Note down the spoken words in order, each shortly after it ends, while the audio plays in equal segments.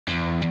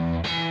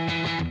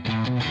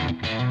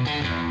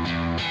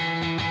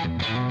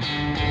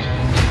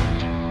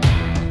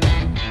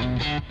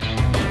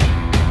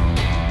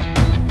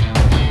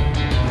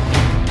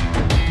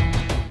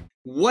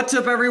What's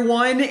up,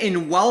 everyone,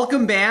 and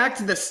welcome back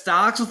to the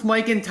Stocks with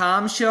Mike and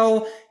Tom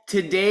show.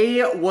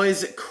 Today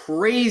was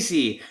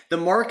crazy. The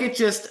market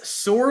just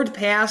soared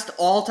past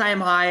all-time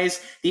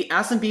highs. The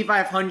S&P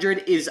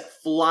 500 is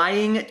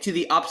flying to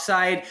the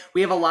upside.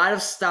 We have a lot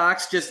of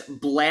stocks just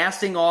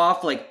blasting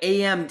off like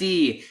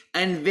AMD,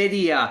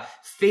 Nvidia,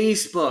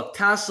 Facebook,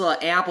 Tesla,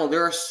 Apple.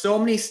 There are so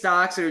many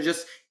stocks that are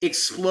just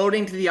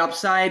exploding to the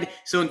upside.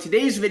 So in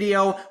today's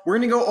video, we're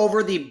going to go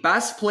over the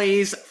best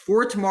plays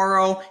for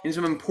tomorrow and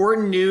some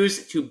important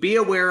news to be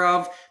aware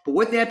of. But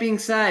with that being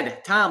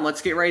said, Tom,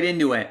 let's get right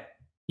into it.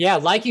 Yeah,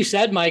 like you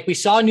said, Mike, we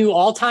saw new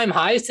all-time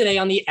highs today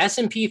on the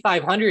S&P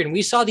 500, and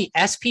we saw the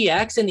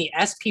SPX and the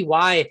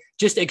SPY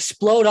just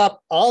explode up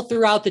all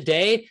throughout the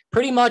day.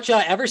 Pretty much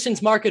ever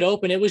since market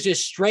open, it was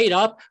just straight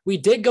up. We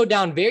did go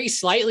down very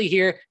slightly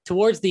here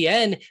towards the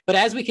end, but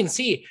as we can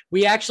see,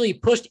 we actually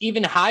pushed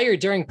even higher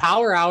during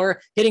power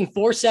hour, hitting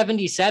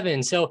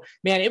 477. So,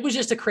 man, it was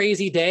just a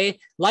crazy day.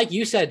 Like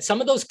you said,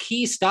 some of those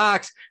key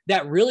stocks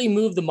that really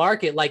moved the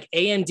market, like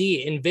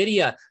AMD,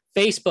 Nvidia,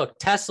 Facebook,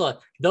 Tesla,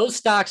 those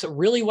stocks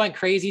really went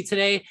crazy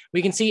today.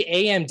 We can see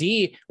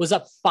AMD was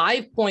up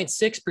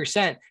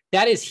 5.6%.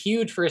 That is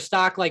huge for a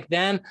stock like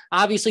them.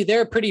 Obviously,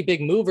 they're a pretty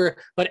big mover,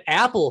 but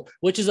Apple,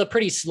 which is a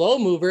pretty slow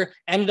mover,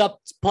 ended up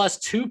plus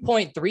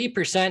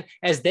 2.3%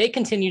 as they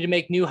continue to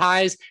make new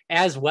highs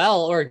as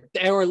well, or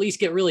at least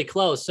get really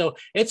close. So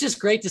it's just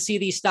great to see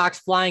these stocks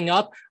flying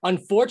up.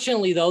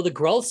 Unfortunately, though, the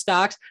growth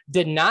stocks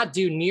did not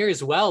do near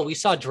as well. We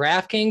saw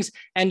DraftKings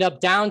end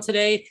up down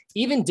today.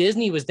 Even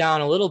Disney was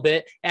down a little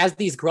bit as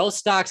these growth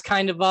stocks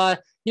kind of,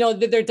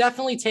 they're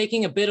definitely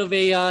taking a bit of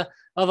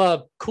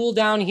a cool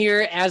down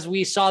here as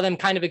we saw them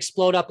kind of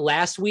explode up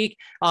last week.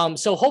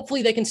 So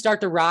hopefully they can start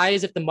to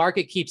rise if the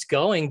market keeps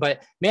going.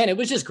 But man, it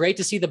was just great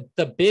to see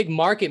the big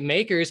market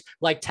makers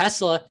like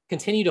Tesla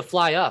continue to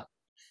fly up.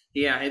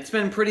 Yeah, it's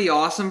been pretty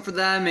awesome for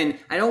them, and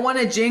I don't want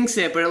to jinx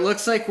it, but it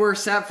looks like we're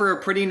set for a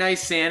pretty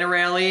nice Santa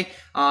rally.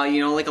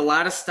 Like a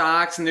lot of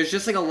stocks, and there's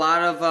just like a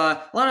lot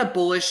of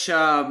bullish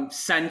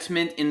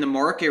sentiment in the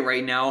market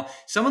right now.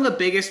 Some of the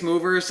biggest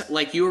movers,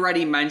 like you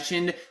already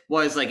mentioned,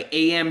 was like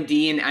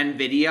AMD and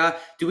Nvidia.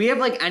 Do we have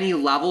like any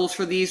levels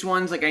for these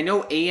ones? Like I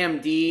know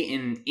AMD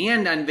and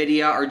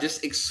Nvidia are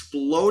just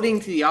exploding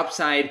to the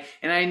upside,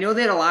 and I know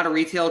that a lot of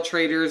retail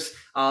traders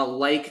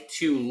like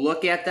to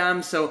look at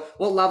them. So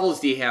what levels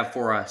do you have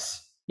for us?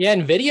 Yeah,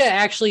 NVIDIA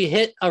actually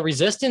hit a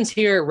resistance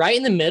here right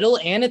in the middle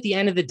and at the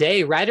end of the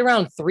day, right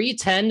around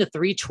 310 to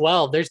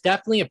 312. There's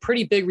definitely a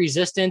pretty big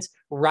resistance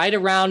right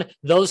around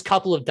those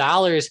couple of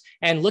dollars.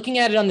 And looking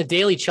at it on the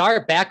daily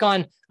chart, back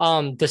on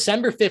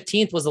December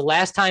 15th was the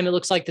last time it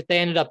looks like that they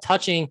ended up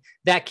touching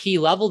that key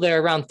level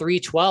there around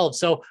 312.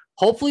 So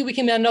hopefully we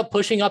can end up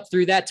pushing up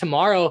through that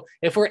tomorrow.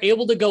 If we're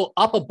able to go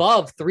up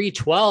above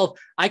 312,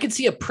 I could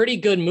see a pretty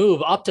good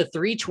move up to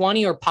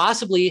 320 or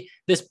possibly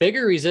this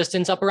bigger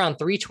resistance up around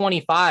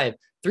 325.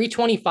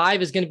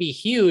 325 is going to be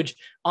huge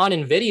on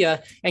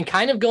NVIDIA. And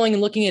kind of going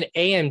and looking at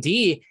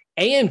AMD,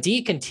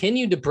 AMD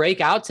continued to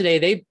break out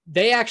today.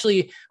 They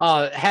actually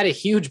had a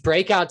huge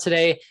breakout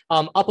today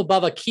up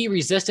above a key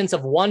resistance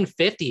of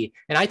 150.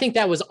 And I think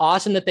that was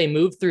awesome that they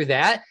moved through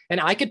that. And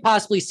I could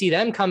possibly see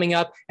them coming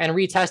up and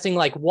retesting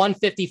like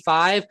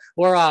 155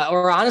 or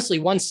honestly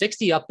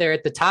 160 up there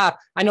at the top.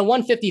 I know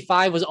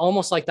 155 was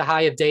almost like the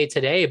high of day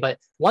today, but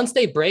once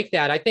they break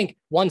that, I think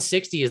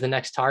 160 is the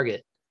next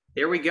target.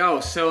 There we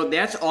go. So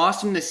that's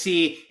awesome to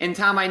see. And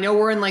Tom, I know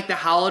we're in like the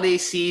holiday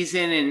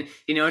season and,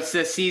 it's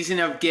the season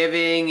of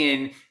giving.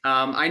 And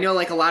I know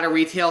like a lot of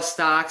retail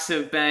stocks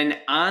have been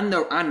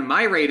on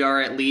my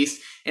radar at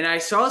least. And I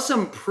saw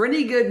some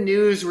pretty good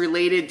news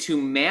related to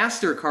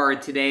MasterCard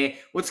today.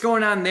 What's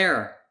going on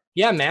there?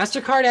 Yeah,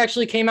 MasterCard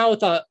actually came out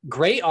with a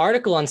great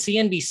article on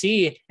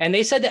CNBC, and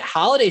they said that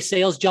holiday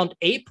sales jumped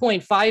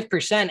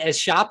 8.5% as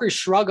shoppers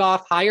shrug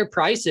off higher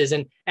prices.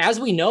 And as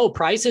we know,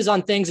 prices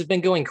on things have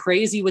been going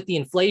crazy with the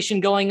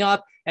inflation going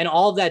up and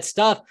all of that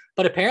stuff.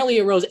 But apparently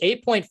it rose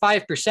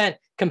 8.5%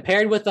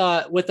 compared with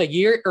a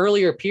year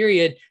earlier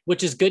period,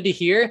 which is good to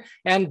hear.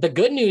 And the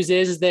good news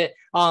is that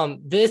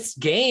this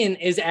gain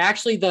is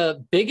actually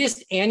the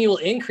biggest annual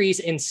increase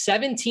in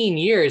 17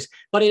 years,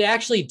 but it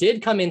actually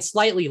did come in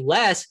slightly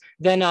less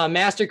than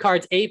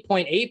MasterCard's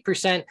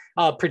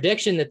 8.8%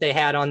 prediction that they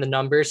had on the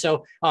number.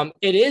 So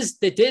it is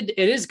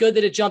good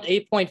that it jumped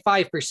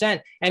 8.5%,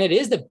 and it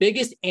is the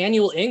biggest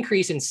annual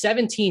increase in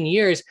 17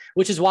 years,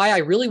 which is why I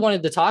really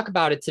wanted to talk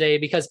about it today,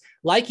 because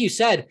like you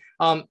said,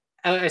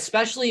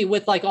 especially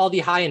with like all the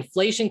high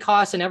inflation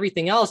costs and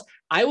everything else,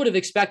 I would have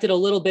expected a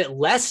little bit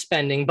less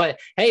spending, but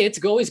hey,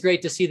 it's always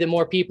great to see that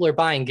more people are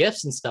buying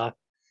gifts and stuff.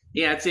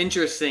 Yeah, it's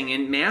interesting.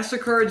 And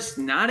MasterCard's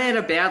not at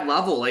a bad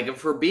level. Like,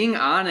 if we're being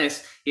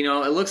honest,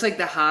 it looks like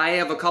the high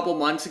of a couple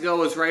months ago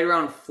was right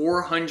around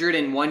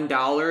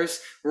 $401.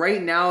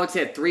 Right now it's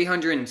at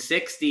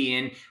 $360.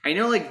 And I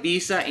know like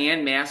Visa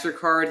and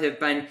MasterCard have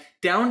been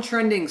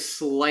downtrending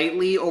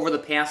slightly over the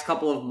past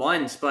couple of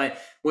months, but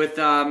with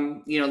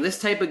this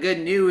type of good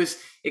news,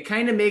 it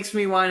kind of makes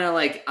me want to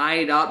like eye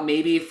it up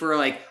maybe for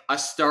like a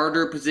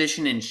starter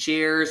position in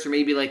shares or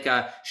maybe like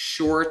a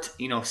short,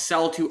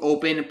 sell to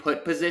open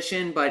put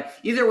position. But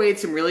either way,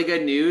 it's some really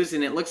good news,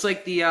 and it looks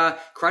like the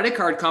credit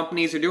card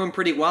companies are doing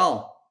pretty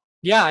well.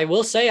 Yeah, I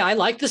will say I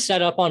like the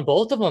setup on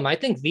both of them. I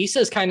think Visa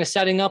is kind of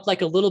setting up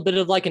like a little bit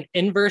of like an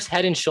inverse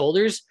head and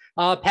shoulders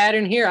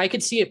pattern here. I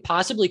could see it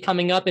possibly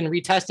coming up and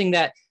retesting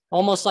that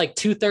almost like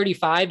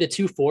 235 to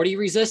 240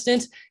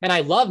 resistance. And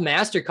I love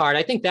MasterCard.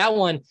 I think that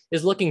one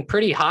is looking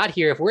pretty hot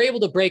here. If we're able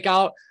to break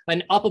out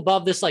and up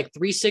above this like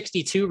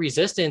 362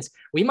 resistance,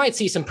 we might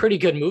see some pretty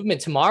good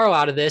movement tomorrow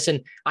out of this. And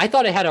I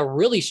thought it had a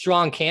really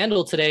strong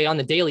candle today on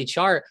the daily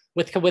chart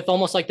with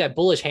almost like that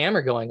bullish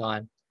hammer going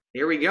on.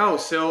 There we go.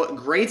 So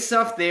great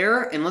stuff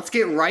there. And let's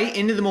get right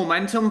into the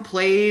momentum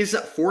plays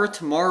for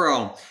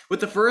tomorrow. With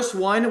the first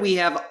one, we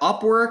have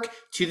Upwork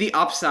to the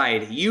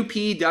upside,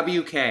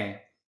 UPWK.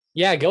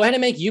 Yeah, go ahead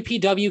and make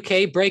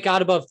UPWK break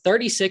out above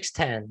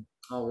 36.10.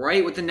 All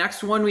right. With the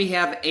next one, we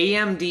have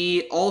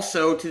AMD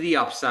also to the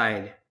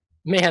upside.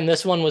 Man,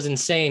 this one was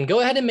insane.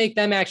 Go ahead and make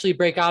them actually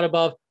break out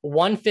above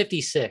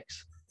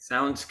 156.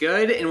 Sounds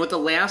good. And with the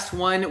last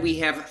one, we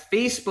have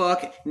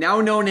Facebook,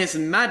 now known as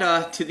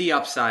Meta, to the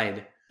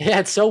upside. Yeah,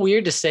 it's so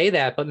weird to say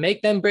that, but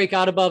make them break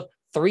out above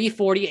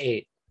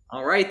 348.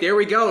 All right, there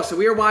we go. So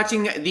we are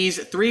watching these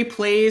 3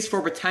 plays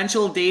for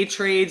potential day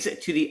trades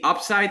to the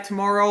upside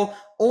tomorrow,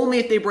 only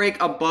if they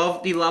break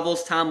above the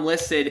levels Tom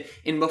listed.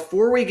 And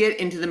before we get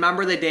into the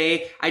member of the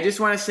day, I just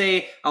want to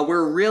say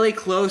we're really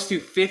close to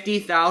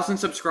 50,000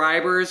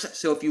 subscribers.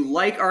 So if you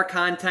like our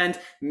content,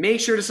 make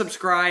sure to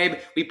subscribe.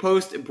 We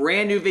post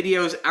brand new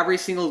videos every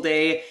single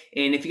day.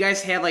 And if you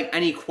guys have like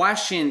any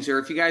questions or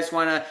if you guys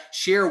want to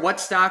share what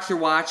stocks you're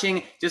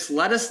watching, just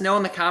let us know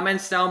in the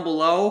comments down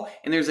below.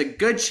 And there's a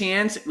good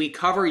chance we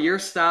cover your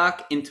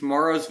stock in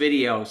tomorrow's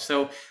video.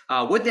 So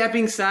with that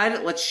being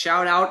said, let's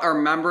shout out our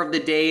member of the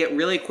day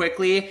really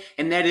quickly,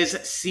 and that is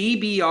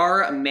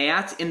CBR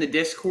Matt in the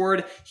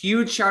Discord.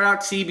 Huge shout out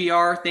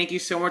CBR. Thank you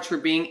so much for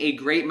being a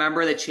great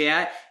member of the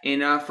chat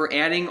and for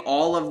adding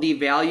all of the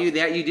value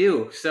that you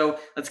do. So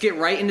let's get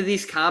right into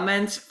these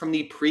comments from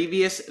the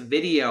previous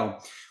video.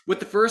 With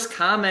the first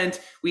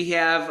comment, we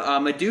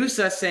have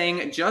Medusa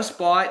saying, just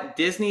bought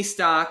Disney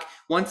stock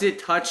once it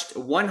touched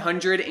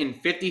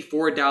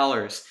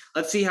 $154.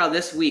 Let's see how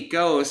this week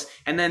goes.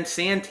 And then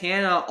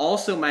Santana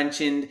also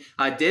mentioned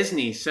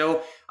Disney.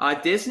 So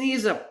Disney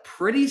is a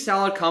pretty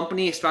solid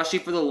company, especially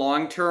for the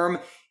long term.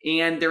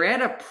 And they're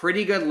at a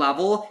pretty good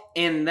level.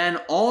 And then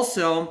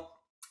also,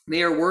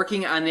 they are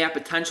working on that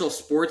potential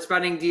sports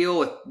betting deal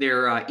with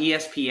their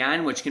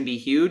ESPN, which can be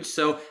huge.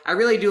 So I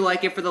really do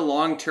like it for the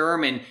long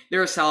term, and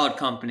they're a solid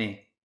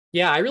company.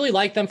 Yeah, I really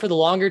like them for the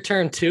longer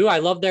term too. I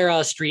love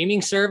their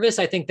streaming service.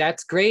 I think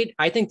that's great.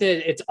 I think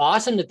that it's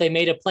awesome that they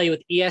made a play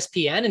with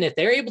ESPN, and if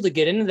they're able to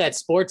get into that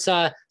sports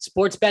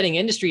betting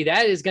industry,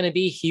 that is going to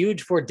be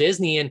huge for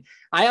Disney. And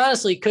I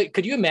honestly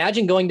could you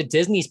imagine going to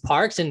Disney's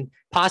parks and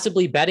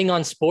possibly betting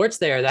on sports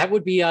there? That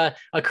would be a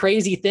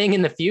crazy thing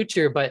in the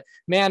future. But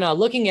man,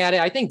 looking at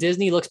it, I think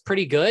Disney looks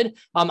pretty good.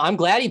 I'm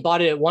glad he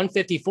bought it at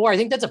 154. I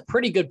think that's a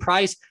pretty good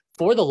price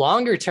for the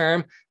longer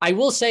term. I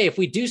will say, if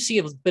we do see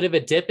a bit of a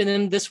dip in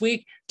them this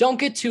week, don't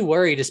get too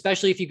worried,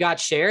 especially if you got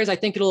shares. I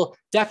think it'll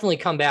definitely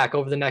come back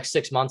over the next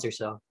 6 months or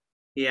so.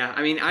 Yeah,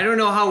 I mean, I don't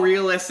know how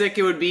realistic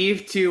it would be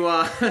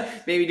to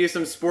maybe do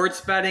some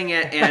sports betting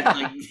at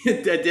like,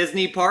 a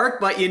Disney park,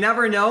 but you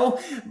never know.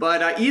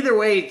 But either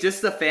way,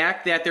 just the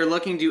fact that they're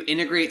looking to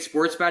integrate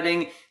sports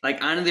betting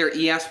like onto their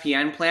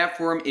ESPN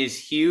platform is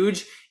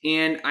huge.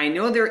 And I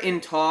know they're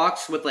in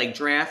talks with like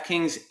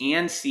DraftKings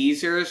and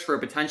Caesars for a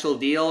potential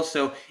deal,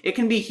 so it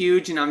can be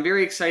huge. And I'm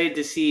very excited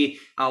to see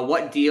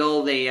what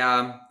deal they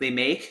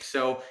make.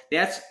 So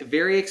that's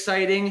very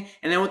exciting.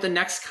 And then with the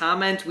next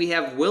comment, we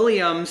have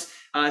Williams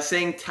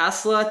saying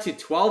Tesla to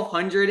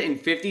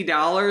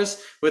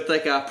 $1,250 with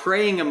like a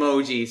praying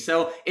emoji.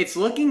 So it's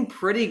looking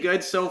pretty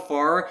good so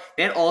far.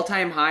 That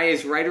all-time high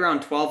is right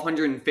around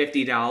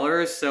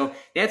 $1,250. So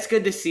that's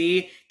good to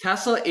see.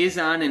 Tesla is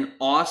on an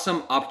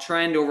awesome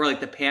uptrend over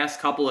like the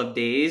past couple of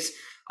days.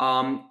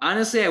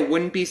 Honestly, I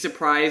wouldn't be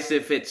surprised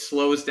if it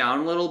slows down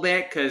a little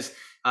bit because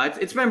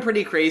it's been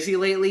pretty crazy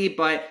lately,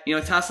 but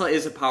Tesla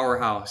is a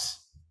powerhouse.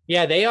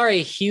 Yeah, they are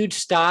a huge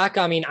stock.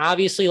 I mean,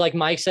 obviously, like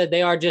Mike said,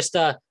 they are just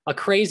a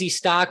crazy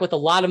stock with a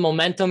lot of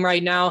momentum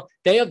right now.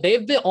 They've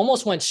been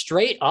almost went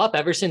straight up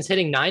ever since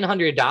hitting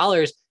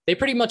 $900. They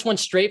pretty much went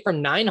straight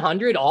from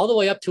 900 all the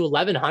way up to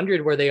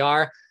 1100 where they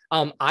are.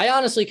 I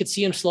honestly could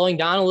see them slowing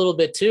down a little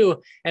bit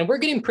too. And we're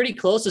getting pretty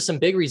close to some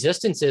big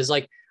resistances.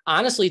 Like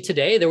honestly,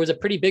 today there was a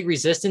pretty big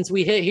resistance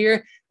we hit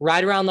here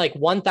right around like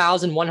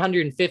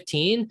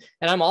 1,115.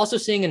 And I'm also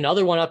seeing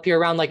another one up here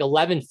around like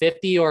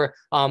 1150 or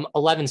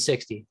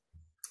 1160.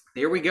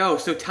 There we go.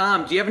 So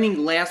Tom, do you have any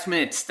last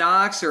minute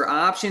stocks or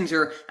options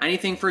or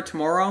anything for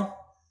tomorrow?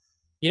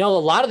 You know, a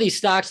lot of these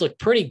stocks look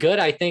pretty good,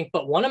 I think,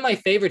 but one of my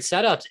favorite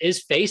setups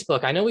is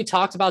Facebook. I know we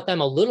talked about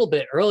them a little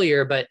bit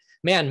earlier, but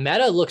man,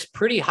 Meta looks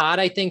pretty hot,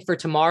 I think, for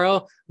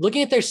tomorrow.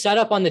 Looking at their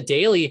setup on the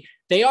daily,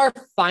 they are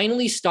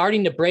finally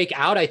starting to break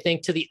out, I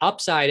think, to the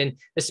upside. And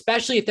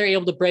especially if they're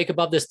able to break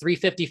above this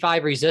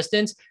 355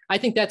 resistance, I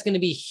think that's going to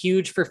be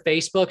huge for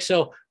Facebook.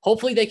 So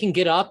hopefully they can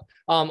get up.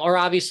 Or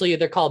obviously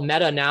they're called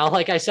Meta now.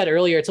 Like I said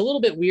earlier, it's a little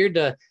bit weird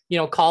to,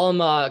 call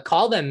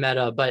them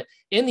Meta, but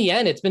in the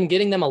end, it's been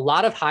getting them a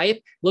lot of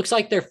hype. Looks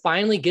like they're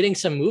finally getting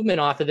some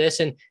movement off of this.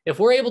 And if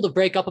we're able to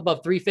break up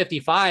above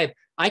 355,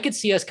 I could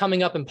see us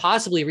coming up and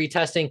possibly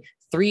retesting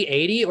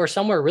 380 or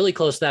somewhere really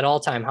close to that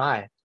all-time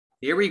high.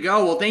 Here we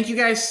go. Well, thank you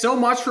guys so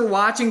much for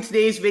watching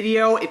today's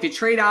video. If you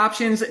trade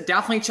options,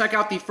 definitely check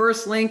out the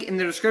first link in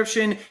the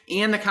description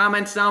and the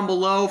comments down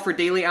below for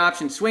daily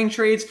option swing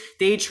trades,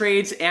 day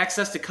trades,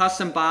 access to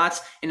custom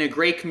bots, and a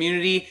great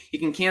community. You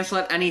can cancel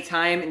at any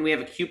time, and we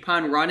have a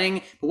coupon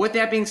running. But with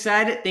that being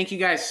said, thank you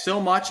guys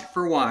so much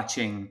for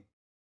watching.